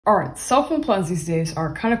Alright, cell phone plans these days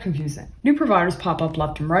are kind of confusing. New providers pop up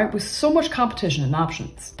left and right with so much competition and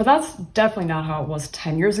options. But that's definitely not how it was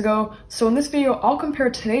 10 years ago, so in this video I'll compare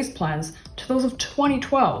today's plans to those of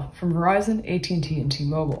 2012 from Verizon, AT&T, and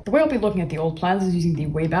T-Mobile. The way I'll be looking at the old plans is using the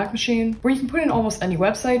Wayback Machine, where you can put in almost any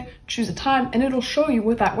website, choose a time, and it'll show you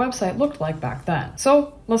what that website looked like back then.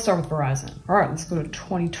 So let's start with Verizon. Alright, let's go to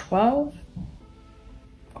 2012.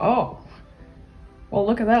 Oh, well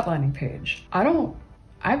look at that landing page.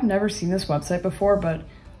 I've never seen this website before, but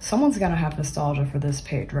someone's gonna have nostalgia for this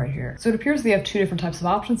page right here. So it appears they have two different types of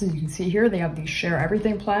options. As you can see here, they have the Share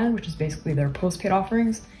Everything plan, which is basically their postpaid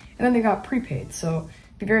offerings, and then they got prepaid. So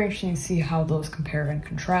it'd be very interesting to see how those compare and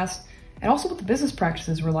contrast, and also what the business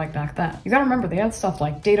practices were like back then. You gotta remember, they had stuff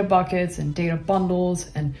like data buckets and data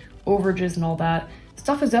bundles and overages and all that.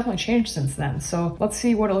 Stuff has definitely changed since then, so let's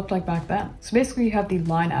see what it looked like back then. So basically you have the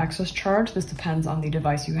line access charge. This depends on the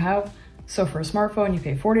device you have. So for a smartphone, you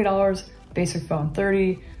pay $40, basic phone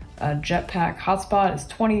 $30, a jetpack hotspot is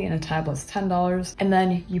 $20, and a tablet's $10. And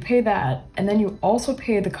then you pay that, and then you also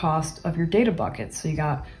pay the cost of your data buckets. So you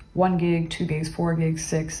got 1 gig, 2 gigs, 4 gigs,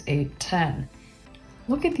 6, 8, 10.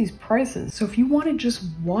 Look at these prices. So if you wanted just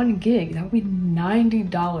 1 gig, that would be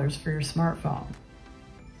 $90 for your smartphone.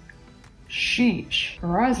 Sheesh.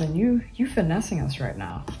 Verizon, you finessing us right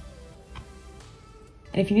now.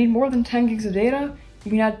 And if you need more than 10 gigs of data, you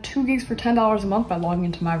can add 2 gigs for $10 a month by logging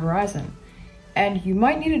into My Verizon. And you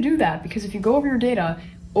might need to do that because if you go over your data,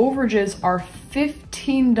 overages are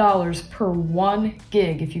 $15 per 1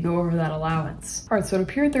 gig if you go over that allowance. All right, so it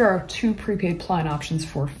appeared there are 2 prepaid plan options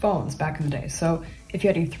for phones back in the day. So if you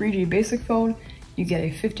had a 3G basic phone, you get a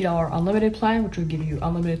 $50 unlimited plan, which would give you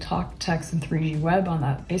unlimited talk, text, and 3G web on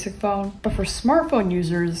that basic phone. But for smartphone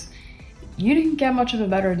users, you didn't get much of a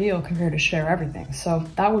better deal compared to Share Everything. So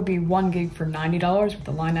that would be 1 gig for $90 with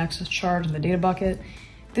the line access charge and the data bucket.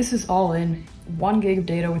 This is all in 1 gig of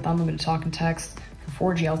data with unlimited talk and text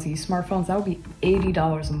for 4G LTE smartphones. That would be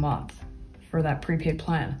 $80 a month for that prepaid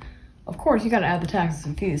plan. Of course, you gotta add the taxes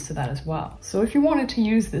and fees to that as well. So if you wanted to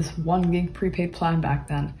use this 1 gig prepaid plan back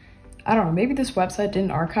then, I don't know, maybe this website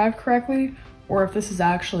didn't archive correctly, or if this is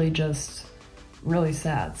actually just really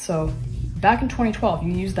sad. So back in 2012,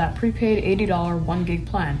 you used that prepaid $80 1 gig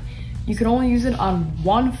plan. You could only use it on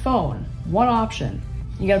one phone, one option.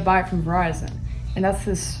 You gotta buy it from Verizon. And that's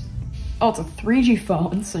this, oh, it's a 3G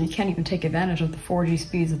phone, so you can't even take advantage of the 4G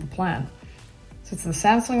speeds of the plan. So it's the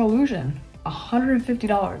Samsung Illusion,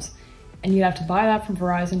 $150. And you'd have to buy that from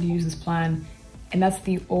Verizon to use this plan, and that's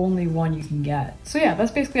the only one you can get. So yeah,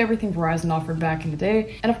 that's basically everything Verizon offered back in the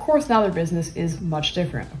day. And of course now their business is much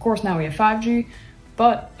different. Of course now we have 5G,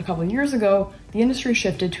 but a couple of years ago, the industry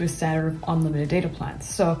shifted to a standard of unlimited data plans.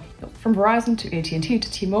 So from Verizon to AT&T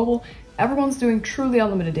to T-Mobile, everyone's doing truly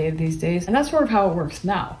unlimited data these days, and that's sort of how it works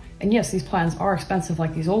now. And yes, these plans are expensive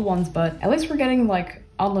like these old ones, but at least we're getting like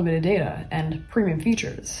unlimited data and premium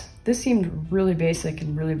features. This seemed really basic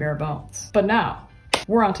and really bare bones. But now,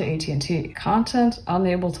 we're on to AT&T. Content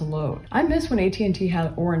unable to load. I miss when AT&T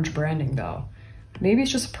had orange branding though. Maybe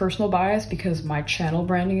it's just a personal bias because my channel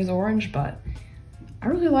branding is orange, but I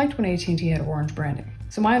really liked when AT&T had orange branding.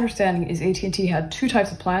 So my understanding is AT&T had 2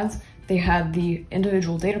 types of plans. They had the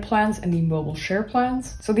individual data plans and the mobile share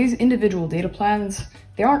plans. So these individual data plans,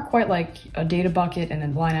 they aren't quite like a data bucket and a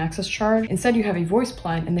line access charge. Instead, you have a voice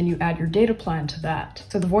plan and then you add your data plan to that.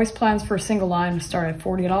 So the voice plans for a single line start at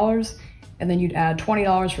 $40, and then you'd add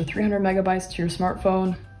 $20 for 300 megabytes to your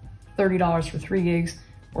smartphone, $30 for 3 gigs,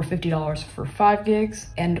 or $50 for 5 gigs.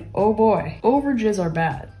 And oh boy, overages are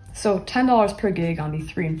bad. So $10 per gig on the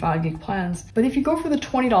 3 and 5 gig plans. But if you go for the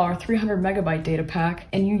 $20 300 megabyte data pack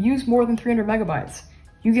and you use more than 300 megabytes,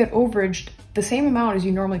 you get overaged the same amount as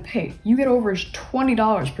you normally pay. You get overaged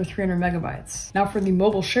 $20 per 300 megabytes. Now for the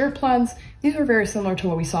mobile share plans, these are very similar to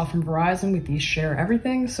what we saw from Verizon with the Share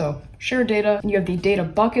Everything. So share data, and you have the data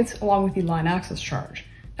buckets along with the line access charge.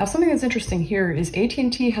 Now something that's interesting here is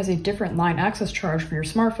AT&T has a different line access charge for your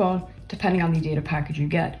smartphone depending on the data package you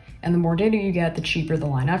get. And the more data you get, the cheaper the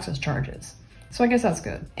line access charge is. So I guess that's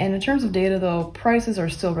good. And in terms of data though, prices are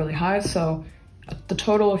still really high. So the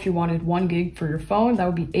total, if you wanted 1 gig for your phone, that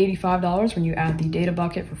would be $85 when you add the data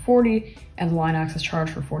bucket for $40 and the line access charge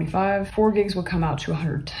for $45. 4 gigs would come out to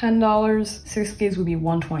 $110. 6 gigs would be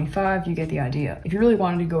 $125. You get the idea. If you really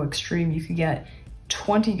wanted to go extreme, you could get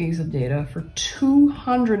 20 gigs of data for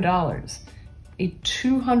 $200. A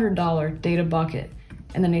 $200 data bucket,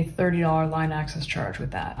 and then a $30 line access charge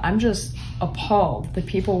with that. I'm just appalled that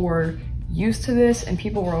people were used to this and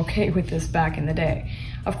people were okay with this back in the day.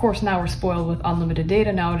 Of course, now we're spoiled with unlimited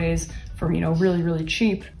data nowadays for, you know, really, really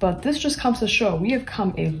cheap. But this just comes to show we have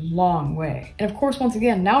come a long way. And of course, once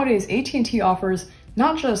again, nowadays AT&T offers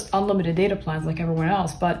not just unlimited data plans like everyone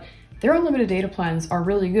else, but their unlimited data plans are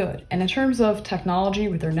really good. And in terms of technology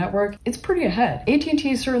with their network, it's pretty ahead. AT&T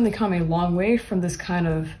has certainly come a long way from this kind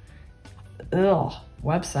of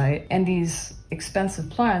website and these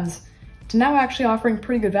expensive plans to now actually offering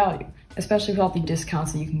pretty good value, especially with all the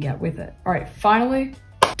discounts that you can get with it. All right, finally,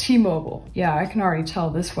 T-Mobile. Yeah, I can already tell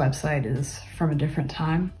this website is from a different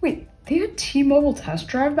time. Wait, they had T-Mobile Test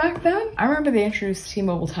Drive back then? I remember they introduced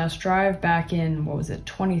T-Mobile Test Drive back in, what was it,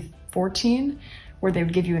 2014, where they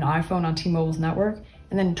would give you an iPhone on T-Mobile's network.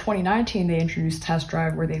 And then in 2019, they introduced Test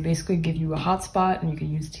Drive, where they basically give you a hotspot and you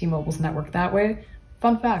can use T-Mobile's network that way.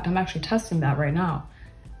 Fun fact, I'm actually testing that right now.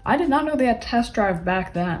 I did not know they had Test Drive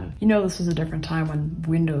back then. You know, this was a different time when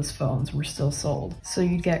Windows phones were still sold. So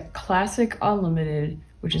you'd get Classic Unlimited,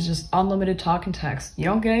 which is just unlimited talk and text. You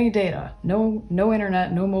don't get any data, no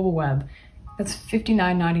internet, no mobile web. That's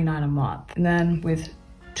 $59.99 a month. And then with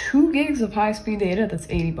 2 gigs of high-speed data, that's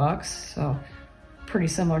 $80, so pretty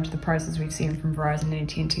similar to the prices we've seen from Verizon and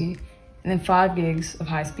AT&T. And then 5 gigs of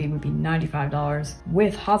high speed would be $95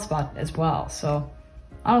 with hotspot as well. So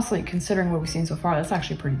honestly, considering what we've seen so far, that's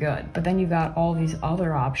actually pretty good. But then you've got all these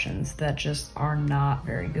other options that just are not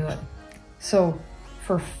very good. So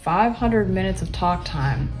for 500 minutes of talk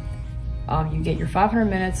time, you get your 500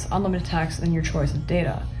 minutes, unlimited text, and your choice of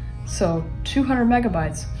data. So 200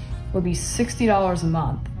 megabytes would be $60 a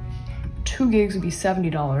month. 2 gigs would be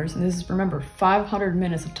 $70, and this is, remember, 500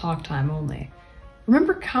 minutes of talk time only.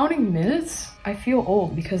 Remember counting minutes? I feel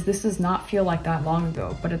old because this does not feel like that long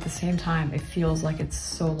ago, but at the same time, it feels like it's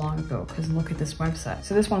so long ago because look at this website.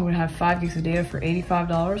 So this one would have 5 gigs of data for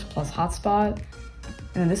 $85 plus hotspot,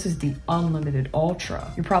 and then this is the unlimited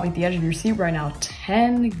ultra. You're probably at the edge of your seat right now,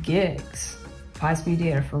 10 gigs of high-speed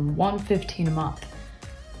data for $115 a month.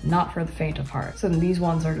 Not for the faint of heart. So then these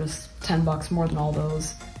ones are just $10 more than all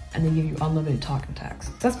those, and they give you unlimited talk and text.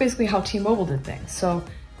 So that's basically how T-Mobile did things. So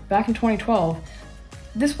back in 2012,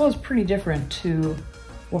 this was pretty different to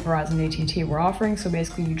what Verizon and AT&T were offering. So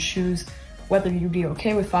basically you choose whether you'd be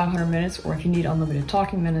okay with 500 minutes or if you need unlimited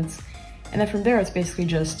talking minutes. And then from there, it's basically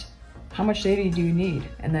just how much data do you need?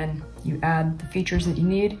 And then you add the features that you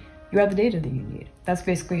need, you add the data that you need. That's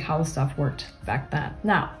basically how the stuff worked back then.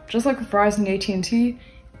 Now, just like with Verizon and AT&T,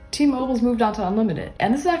 T-Mobile's moved on to unlimited.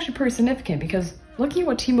 And this is actually pretty significant because looking at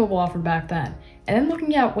what T-Mobile offered back then, and then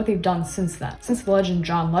looking at what they've done since then. Since the legend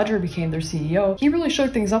John Legere became their CEO, he really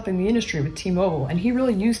shook things up in the industry with T-Mobile, and he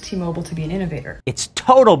really used T-Mobile to be an innovator. It's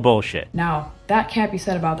total bullshit. Now, that can't be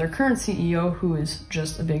said about their current CEO, who is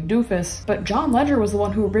just a big doofus, but John Legere was the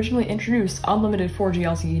one who originally introduced unlimited 4G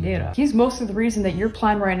LTE data. He's most of the reason that your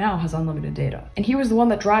plan right now has unlimited data. And he was the one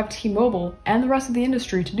that drove T-Mobile and the rest of the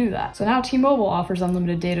industry to do that. So now T-Mobile offers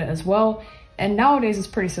unlimited data as well, and nowadays it's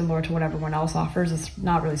pretty similar to what everyone else offers. It's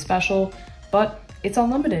not really special, but it's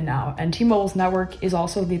unlimited now, and T-Mobile's network is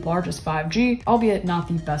also the largest 5G, albeit not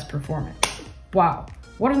the best performant. Wow,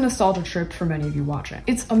 what a nostalgia trip for many of you watching.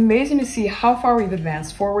 It's amazing to see how far we've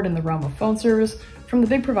advanced forward in the realm of phone service, from the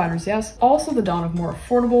big providers, yes, also the dawn of more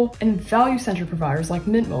affordable and value-centered providers like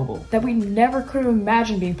Mint Mobile that we never could have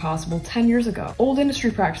imagined being possible 10 years ago. Old industry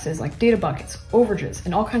practices like data buckets, overages,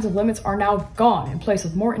 and all kinds of limits are now gone in place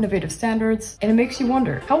of more innovative standards, and it makes you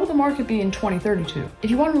wonder, how will the market be in 2032? If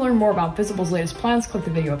you want to learn more about Visible's latest plans, click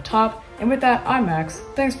the video up top. And with that, I'm Max,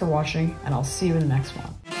 thanks for watching, and I'll see you in the next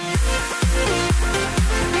one.